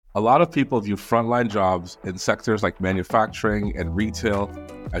A lot of people view frontline jobs in sectors like manufacturing and retail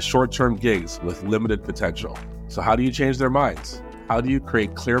as short-term gigs with limited potential. So how do you change their minds? How do you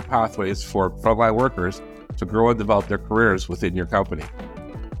create clear pathways for frontline workers to grow and develop their careers within your company?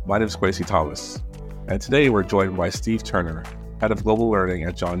 My name is Kwesi Thomas, and today we're joined by Steve Turner, Head of Global Learning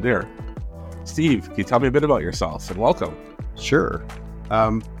at John Deere. Steve, can you tell me a bit about yourself, and welcome? Sure.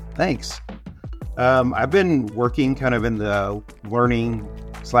 Thanks. I've been working kind of in the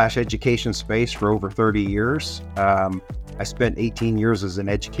learning/education space for over 30 years. I spent 18 years as an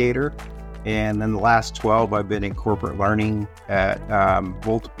educator, and then the last 12 I've been in corporate learning at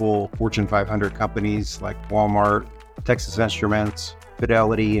multiple Fortune 500 companies like Walmart, Texas Instruments,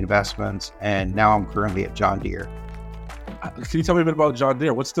 Fidelity Investments, and now I'm currently at John Deere. Can you tell me a bit about John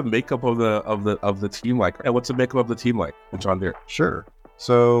Deere? What's the makeup of the team like? And what's the makeup of the team like at John Deere? Sure.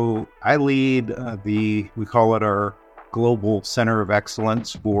 So I lead we call it our Global Center of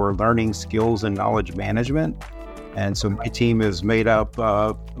Excellence for Learning Skills and Knowledge Management. And so my team is made up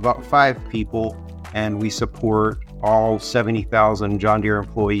of about 5 people, and we support all 70,000 John Deere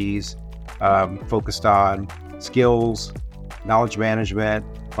employees focused on skills, knowledge management,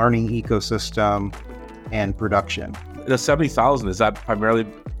 learning ecosystem, and production. The 70,000, is that primarily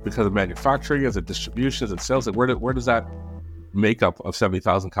because of manufacturing? Is it distribution? Is it sales? Where does that makeup of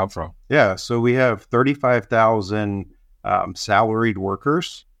 70,000 come from? Yeah, so we have 35,000 salaried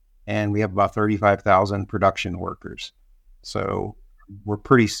workers, and we have about 35,000 production workers. So we're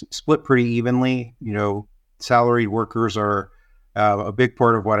split pretty evenly. Salaried workers are a big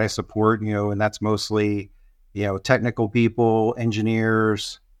part of what I support, and that's mostly, technical people,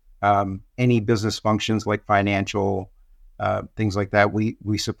 engineers, any business functions like financial, things like that.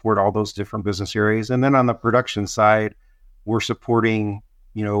 We support all those different business areas. And then on the production side, we're supporting,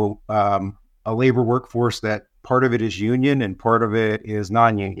 a labor workforce that part of it is union and part of it is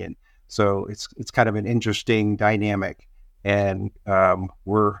non-union. So it's kind of an interesting dynamic, and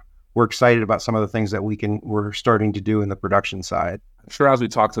we're excited about some of the things that we're starting to do in the production side. I'm sure as we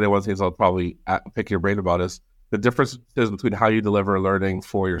talk today, one of the things I'll probably pick your brain about is the differences between how you deliver learning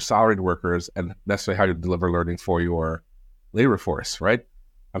for your salaried workers and necessarily how you deliver learning for your labor force, right?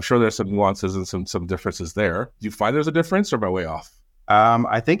 I'm sure there's some nuances and some differences there. Do you find there's a difference, or am I way off?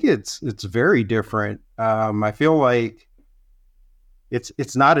 I think it's very different. I feel like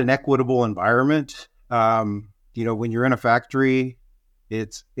it's not an equitable environment. When you're in a factory,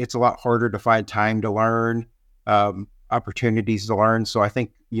 it's a lot harder to find time to learn, opportunities to learn. So I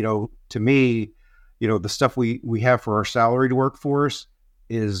think, to me, the stuff we have for our salaried workforce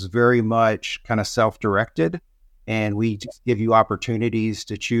is very much kind of self-directed. And we just give you opportunities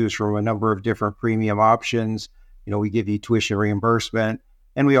to choose from a number of different premium options. We give you tuition reimbursement,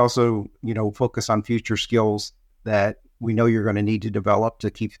 and we also, focus on future skills that we know you're going to need to develop to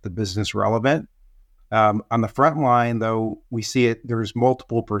keep the business relevant. On the front line, though, we see there's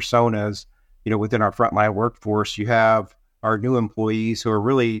multiple personas, within our frontline workforce. You have our new employees who are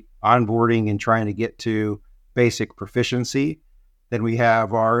really onboarding and trying to get to basic proficiency. Then we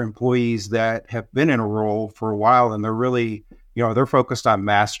have our employees that have been in a role for a while, and they're really, they're focused on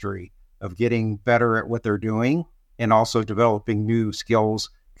mastery of getting better at what they're doing and also developing new skills,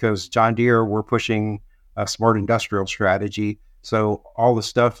 because John Deere, we're pushing a smart industrial strategy. So all the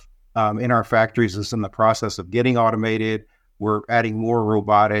stuff in our factories is in the process of getting automated. We're adding more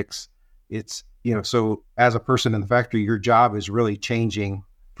robotics. It's, so as a person in the factory, your job is really changing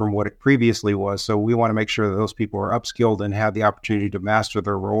from what it previously was. So we want to make sure that those people are upskilled and have the opportunity to master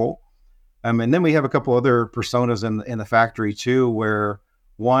their role. And then we have a couple other personas in the factory too, where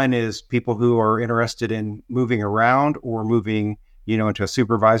one is people who are interested in moving around or moving, into a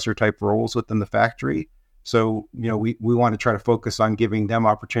supervisor type roles within the factory. So, we want to try to focus on giving them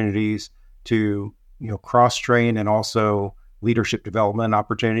opportunities to, cross-train and also leadership development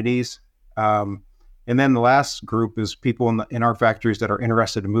opportunities. And then the last group is people in our factories that are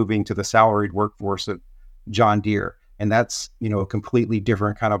interested in moving to the salaried workforce at John Deere. And that's, a completely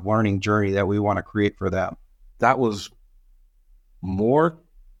different kind of learning journey that we want to create for them. That was more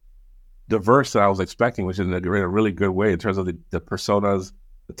diverse than I was expecting, which is in a really good way in terms of the personas,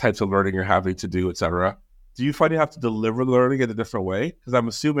 the types of learning you're having to do, et cetera. Do you find you have to deliver learning in a different way? Because I'm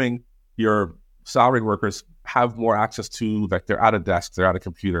assuming your salaried workers have more access to, like, they're at a desk, they're at a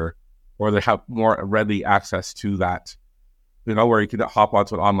computer, or they have more ready access to that, where you can hop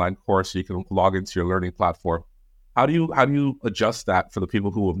onto an online course, so you can log into your learning platform. How do you adjust that for the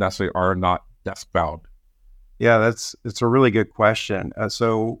people who necessarily are not desk bound? Yeah, it's a really good question.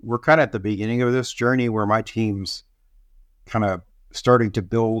 So we're kind of at the beginning of this journey where my team's kind of starting to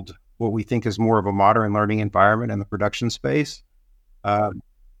build what we think is more of a modern learning environment in the production space.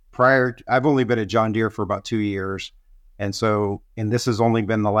 I've only been at John Deere for about 2 years. And this has only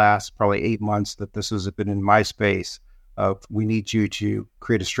been the last probably 8 months that this has been in my space of, we need you to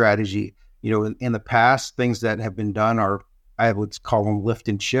create a strategy. In the past, things that have been done are, I would call them lift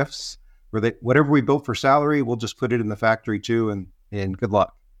and shifts, where whatever we built for salary, we'll just put it in the factory too, and good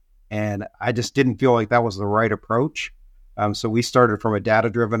luck. And I just didn't feel like that was the right approach. So we started from a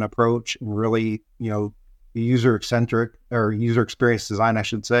data-driven approach, really, user-centric, or user experience design, I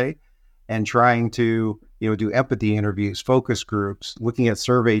should say, and trying to, do empathy interviews, focus groups, looking at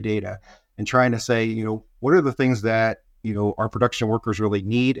survey data, and trying to say, what are the things that, our production workers really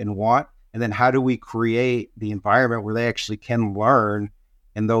need and want? And then how do we create the environment where they actually can learn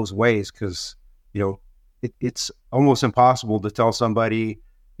in those ways? Because, it's almost impossible to tell somebody,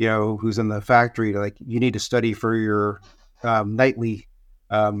 who's in the factory, like, you need to study for your nightly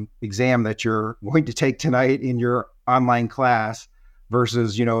exam that you're going to take tonight in your online class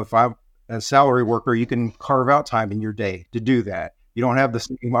versus, if I'm a salary worker, you can carve out time in your day to do that. You don't have the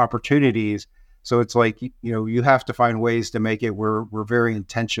same opportunities. So it's like, you have to find ways to make it where we're very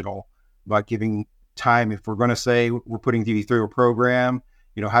intentional about giving time. If we're going to say we're putting you through a program,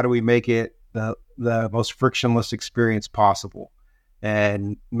 how do we make it the most frictionless experience possible,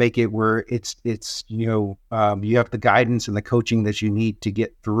 and make it where it's you have the guidance and the coaching that you need to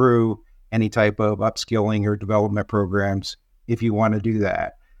get through any type of upskilling or development programs if you want to do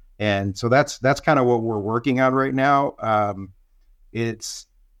that. And so that's kind of what we're working on right now. It's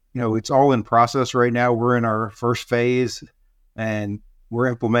all in process right now. We're in our first phase, and we're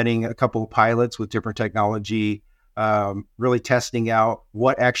implementing a couple of pilots with different technology, really testing out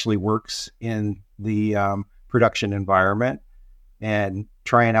what actually works in the production environment, and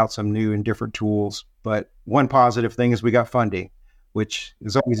trying out some new and different tools. But one positive thing is we got funding, which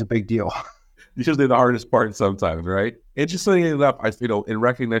is always a big deal. Usually the hardest part sometimes, right? Interestingly enough, in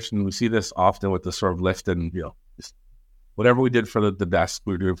recognition, we see this often with the sort of lift and, just whatever we did for the desk,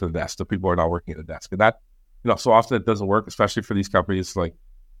 we were doing for the desk. So people are not working at the desk. And that, so often it doesn't work, especially for these companies like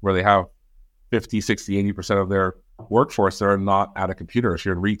where they have 50, 60, 80% of their workforce that are not at a computer. So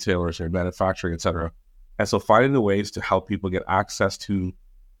you're in retailers, you're in manufacturing, et cetera. And so finding the ways to help people get access to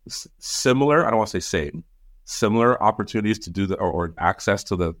similar, I don't want to say same, similar opportunities to do or access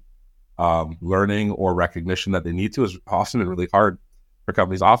to the learning or recognition that they need to is often really hard for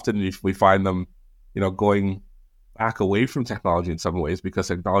companies. Often we find them, going back away from technology in some ways because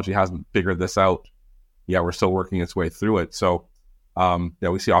technology hasn't figured this out. Yeah, we're still working its way through it. So,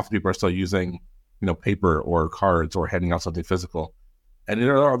 we see often people are still using, paper or cards or handing out something physical. And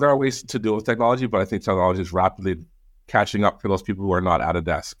there are ways to deal with technology, but I think technology is rapidly catching up for those people who are not at a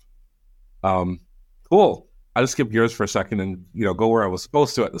desk. Cool. I'll just skip gears for a second and, go where I was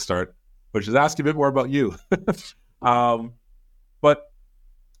supposed to at the start, which is ask a bit more about you. But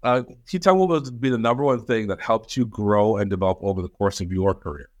can you tell me what would be the number one thing that helped you grow and develop over the course of your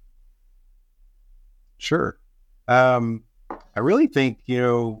career? Sure. I really think,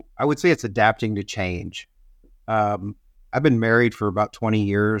 I would say it's adapting to change. I've been married for about 20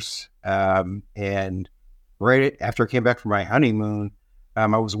 years. And right after I came back from my honeymoon, I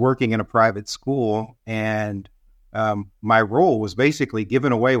was working in a private school, and my role was basically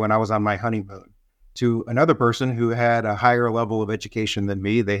given away when I was on my honeymoon to another person who had a higher level of education than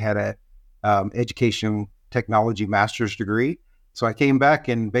me. They had a education technology master's degree. So I came back,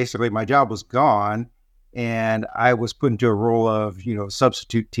 and basically my job was gone, and I was put into a role of,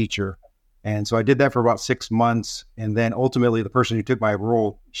 substitute teacher. And so I did that for about 6 months. And then ultimately the person who took my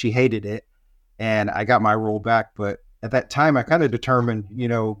role, she hated it, and I got my role back. But at that time, I kind of determined, I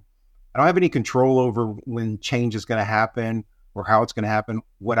don't have any control over when change is going to happen or how it's going to happen.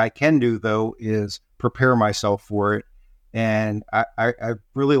 What I can do, though, is prepare myself for it. And I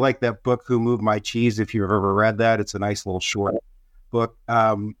really like that book, Who Moved My Cheese, if you've ever read that. It's a nice little short book.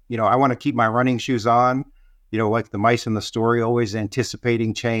 I want to keep my running shoes on, like the mice in the story, always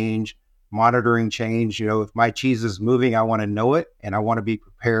anticipating change, monitoring change. If my cheese is moving, I want to know it, and I want to be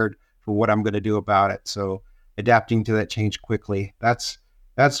prepared for what I'm going to do about it. So adapting to that change quickly, that's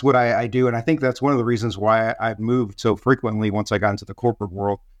what I do. And I think that's one of the reasons why I've moved so frequently once I got into the corporate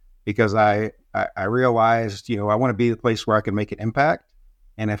world, because I realized, I want to be the place where I can make an impact.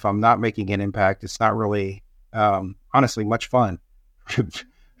 And if I'm not making an impact, it's not really, honestly, much fun for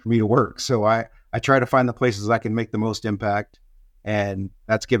me to work. So I try to find the places I can make the most impact, and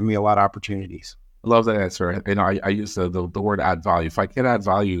that's given me a lot of opportunities. I love that answer. I use the word add value. If I can't add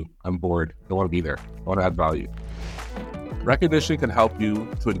value, I'm bored. I don't want to be there. I want to add value. Recognition can help you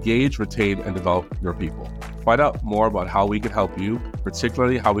to engage, retain, and develop your people. Find out more about how we can help you,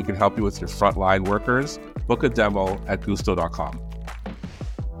 particularly how we can help you with your frontline workers. Book a demo at gusto.com.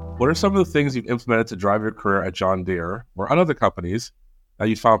 What are some of the things you've implemented to drive your career at John Deere or at other companies that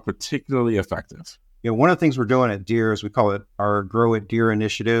you found particularly effective? One of the things we're doing at Deere is we call it our Grow at Deere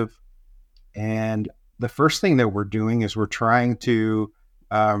initiative. And the first thing that we're doing is we're trying to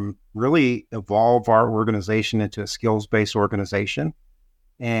really evolve our organization into a skills-based organization.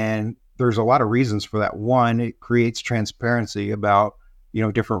 And there's a lot of reasons for that. One, it creates transparency about,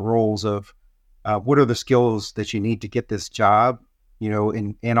 different roles of what are the skills that you need to get this job,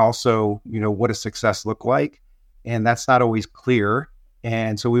 and also, what does success look like? And that's not always clear.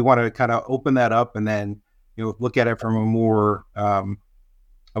 And so we want to kind of open that up and then, look at it from a more, I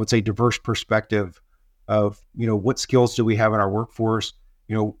would say, diverse perspective of, what skills do we have in our workforce?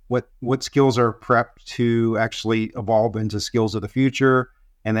 What skills are prepped to actually evolve into skills of the future?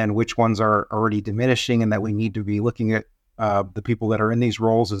 And then which ones are already diminishing and that we need to be looking at the people that are in these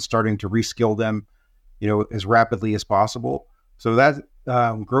roles and starting to reskill them, as rapidly as possible. So that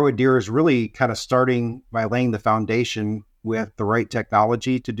Grow a Deere is really kind of starting by laying the foundation with the right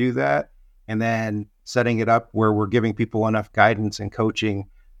technology to do that, and then setting it up where we're giving people enough guidance and coaching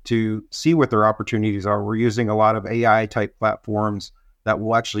to see what their opportunities are. We're using a lot of AI type platforms that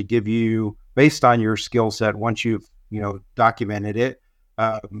will actually give you, based on your skill set, once you've documented it,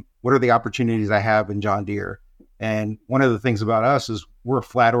 what are the opportunities I have in John Deere? And one of the things about us is we're a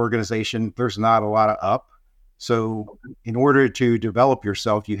flat organization. There's not a lot of up. So in order to develop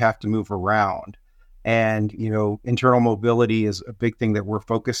yourself, you have to move around. And, internal mobility is a big thing that we're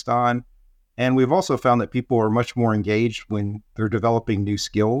focused on. And we've also found that people are much more engaged when they're developing new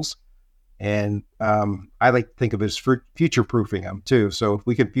skills. And I like to think of it as future-proofing them too. So if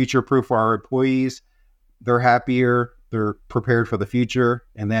we can future-proof our employees, they're happier, they're prepared for the future.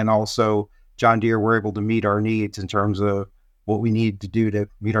 And then also John Deere, we're able to meet our needs in terms of what we need to do to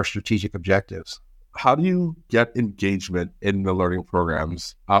meet our strategic objectives. How do you get engagement in the learning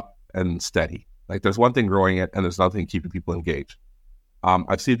programs up and steady? Like there's one thing growing it and there's another thing keeping people engaged.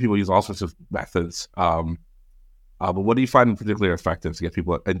 I've seen people use all sorts of methods. But what do you find particularly effective to get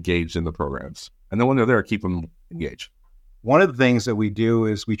people engaged in the programs? And then when they're there, keep them engaged. One of the things that we do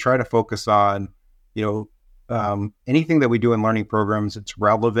is we try to focus on, anything that we do in learning programs, it's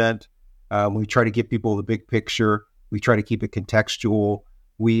relevant. We try to give people the big picture. We try to keep it contextual.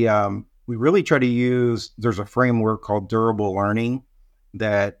 We really try to use, there's a framework called durable learning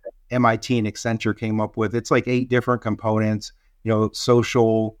that MIT and Accenture came up with. It's like 8 different components,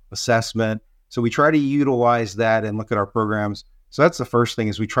 social assessment. So we try to utilize that and look at our programs. So that's the first thing,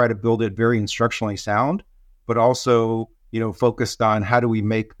 is we try to build it very instructionally sound, but also, focused on how do we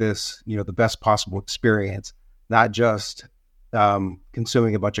make this, the best possible experience, not just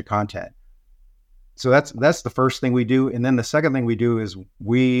consuming a bunch of content. So that's the first thing we do. And then the second thing we do is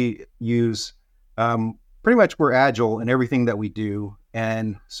we use, pretty much we're agile in everything that we do.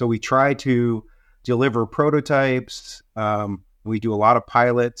 And so we try to deliver prototypes. We do a lot of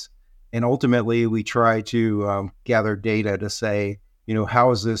pilots. And ultimately, we try to gather data to say,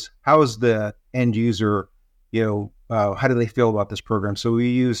 how is the end user, how do they feel about this program? So we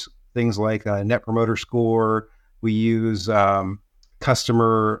use things like a Net Promoter Score. We use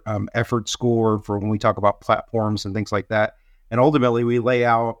customer effort score for when we talk about platforms and things like that. And ultimately, we lay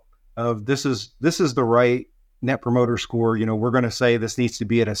out of this is the right Net Promoter Score. We're going to say this needs to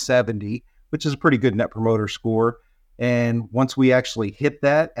be at a 70, which is a pretty good Net Promoter Score. And once we actually hit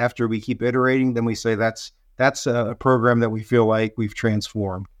that, after we keep iterating, then we say that's a program that we feel like we've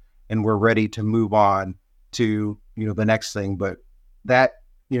transformed and we're ready to move on to, the next thing. But that,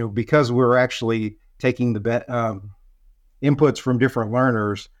 because we're actually taking the inputs from different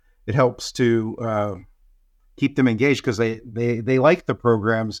learners, it helps to keep them engaged, because they like the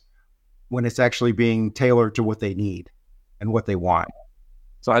programs when it's actually being tailored to what they need and what they want.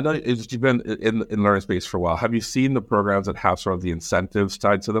 So I know you've been in learning space for a while. Have you seen the programs that have sort of the incentives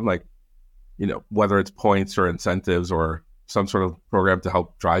tied to them? Like, whether it's points or incentives or some sort of program to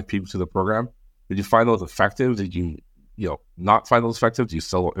help drive people to the program. Did you find those effective? Did you, not find those effective? Do you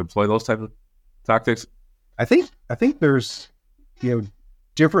still employ those type of tactics? I think there's,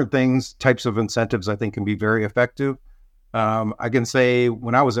 different types of incentives I think can be very effective. I can say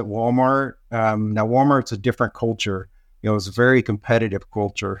when I was at Walmart, now Walmart's a different culture. It's a very competitive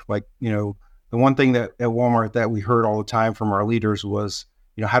culture. Like, the one thing that at Walmart that we heard all the time from our leaders was,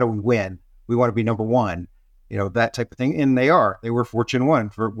 how do we win? We want to be number one, that type of thing. And they were Fortune 1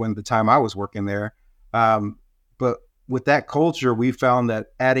 for when the time I was working there. But with that culture, we found that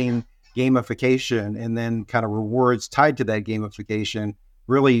adding gamification and then kind of rewards tied to that gamification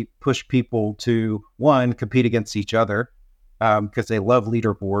really push people to, one, compete against each other because they love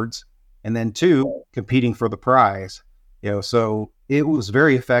leaderboards. And then 2, competing for the prize. So it was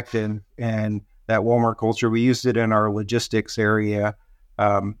very effective. And that Walmart culture, we used it in our logistics area,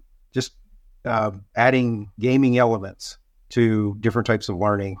 just adding gaming elements to different types of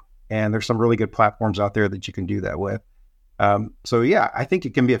learning. And there's some really good platforms out there that you can do that with. So yeah, I think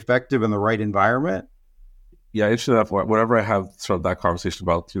it can be effective in the right environment. Yeah, interesting enough, whenever I have sort of that conversation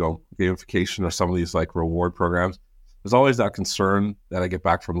about, gamification or some of these like reward programs, there's always that concern that I get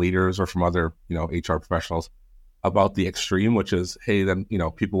back from leaders or from other, HR professionals about the extreme, which is, hey, then,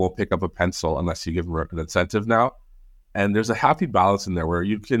 people won't pick up a pencil unless you give them an incentive now. And there's a happy balance in there where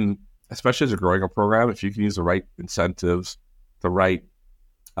you can, especially as you're growing a program, if you can use the right incentives, the right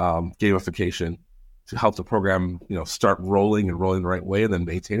gamification to help the program, start rolling the right way and then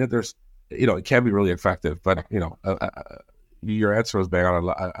maintain it, it can be really effective. But, your answer was bang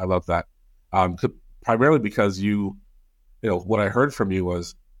on. I love that. Primarily because what I heard from you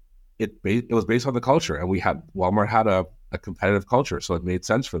was it was based on the culture, and Walmart had a competitive culture, so it made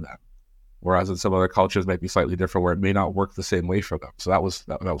sense for them. Whereas in some other cultures might be slightly different, where it may not work the same way for them. So that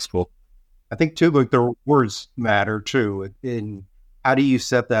was cool. I think too, like the words matter too. In how do you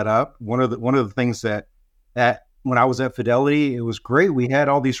set that up? One of the things that when I was at Fidelity, it was great. We had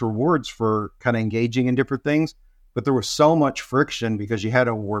all these rewards for kind of engaging in different things, but there was so much friction because you had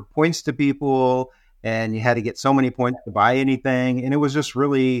to award points to people and you had to get so many points to buy anything. And it was just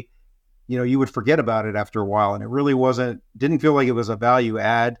really, you would forget about it after a while. And it really didn't feel like it was a value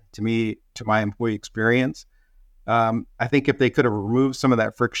add to me, to my employee experience. I think if they could have removed some of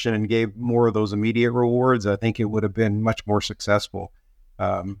that friction and gave more of those immediate rewards, I think it would have been much more successful.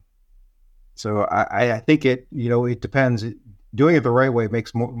 So I think it depends. Doing it the right way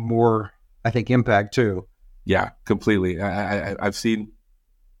makes more, I think, impact too. Yeah, completely. I've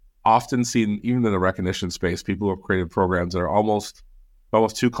often seen, even in the recognition space, people who have created programs that are almost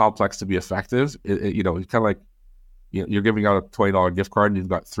too complex to be effective. It's kind of like, you're giving out a $20 gift card and you've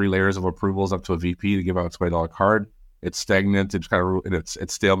got 3 layers of approvals up to a VP to give out a $20 card. It's stagnant. It's kind of, and it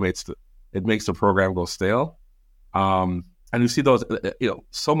stalemates. It makes the program go stale. And you see those,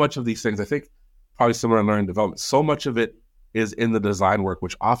 so much of these things, I think probably similar in learning development, so much of it is in the design work,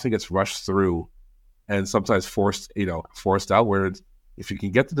 which often gets rushed through and sometimes forced out, where if you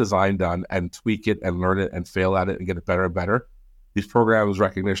can get the design done and tweak it and learn it and fail at it and get it better and better, these programs,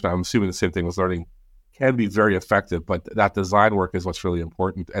 recognition, I'm assuming the same thing with learning, can be very effective, but that design work is what's really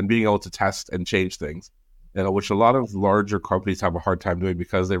important, and being able to test and change things, which a lot of larger companies have a hard time doing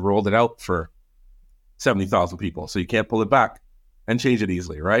because they rolled it out for 70,000 people. So you can't pull it back and change it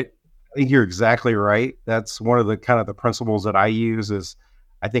easily, right? I think you're exactly right. That's one of the kind of the principles that I use is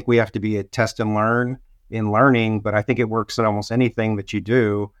I think we have to be a test and learn in learning, but I think it works in almost anything that you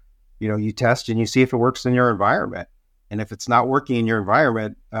do. You test and you see if it works in your environment. And if it's not working in your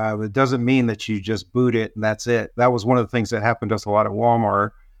environment, it doesn't mean that you just boot it and that's it. That was one of the things that happened to us a lot at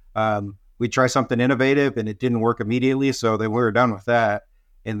Walmart. We try something innovative and it didn't work immediately. So then we were done with that.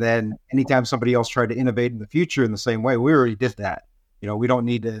 And then anytime somebody else tried to innovate in the future in the same way, we already did that. We don't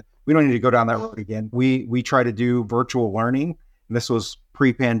need to go down that road again. We try to do virtual learning. And this was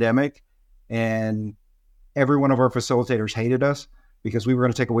pre-pandemic, and every one of our facilitators hated us because we were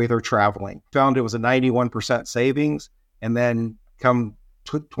going to take away their traveling. Found it was a 91% savings. And then come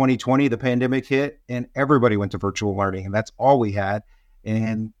 2020, the pandemic hit and everybody went to virtual learning, and that's all we had.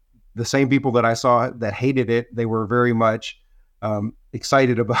 And the same people that I saw that hated it, they were very much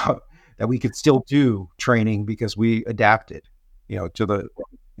excited about that we could still do training because we adapted,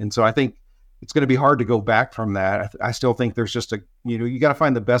 and so I think it's going to be hard to go back from that. I still think there's just you got to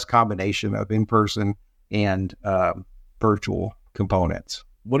find the best combination of in-person and virtual components.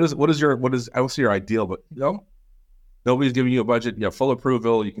 What is I will say your ideal, but nobody's giving you a budget, full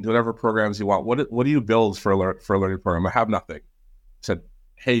approval. You can do whatever programs you want. What do you build for a learning program? I have nothing. I said,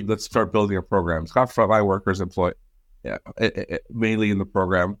 hey, let's start building a program. It's got frontline workers employed, mainly in the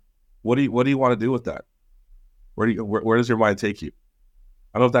program. What do you want to do with that? Where does your mind take you?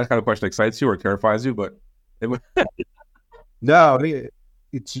 I don't know if that kind of question excites you or terrifies you, but no,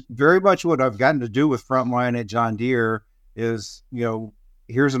 it's very much what I've gotten to do with Frontline at John Deere is,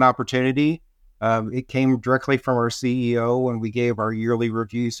 here's an opportunity. It came directly from our CEO when we gave our yearly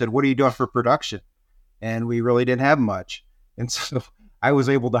review. He said, what are you doing for production? And we really didn't have much. And so I was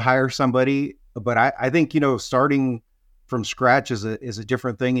able to hire somebody, but I think, starting from scratch is a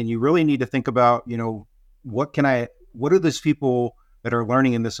different thing. And you really need to think about, what do these people that are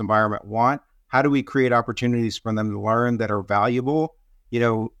learning in this environment want? How do we create opportunities for them to learn that are valuable,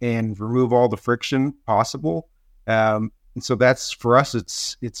 and remove all the friction possible? And so that's, for us,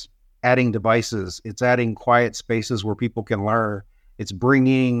 it's adding devices, it's adding quiet spaces where people can learn. It's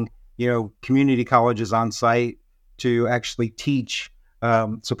bringing, community colleges on site to actually teach,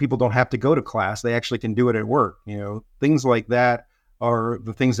 so people don't have to go to class. They actually can do it at work. Things like that are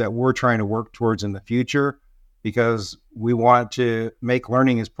the things that we're trying to work towards in the future, because we want to make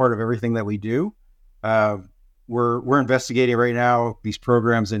learning as part of everything that we do. We're investigating right now these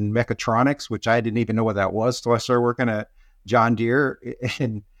programs in mechatronics, which I didn't even know what that was till I started working at John Deere.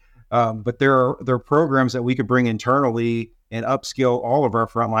 And but there are programs that we could bring internally and upskill all of our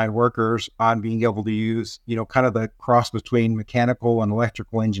frontline workers on being able to use, kind of the cross between mechanical and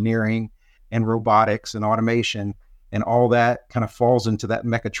electrical engineering and robotics and automation, and all that kind of falls into that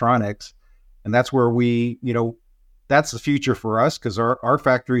mechatronics. And that's where that's the future for us, because our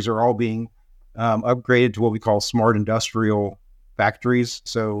factories are all being upgraded to what we call smart industrial factories.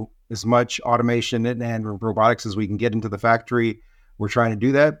 So as much automation and robotics as we can get into the factory, we're trying to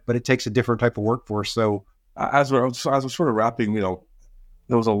do that, but it takes a different type of workforce. So as we're sort of wrapping, there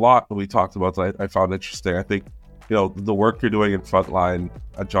was a lot that we talked about that I found interesting. I think, the work you're doing in Frontline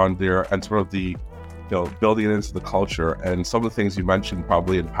at John Deere, and sort of the, building it into the culture, and some of the things you mentioned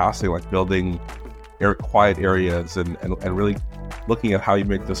probably in passing, like building quiet areas and really looking at how you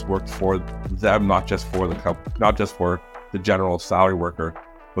make this work for them, not just for the general salary worker,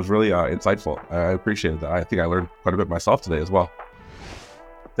 was really insightful. I appreciated that. I think I learned quite a bit myself today as well.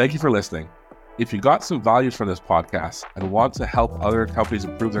 Thank you for listening. If you got some value from this podcast and want to help other companies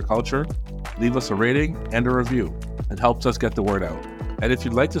improve their culture, leave us a rating and a review. It helps us get the word out. And if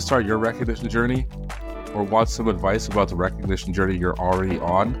you'd like to start your recognition journey, or want some advice about the recognition journey you're already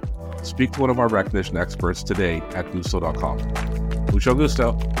on, speak to one of our recognition experts today at gusto.com. Mucho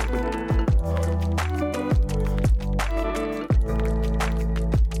gusto.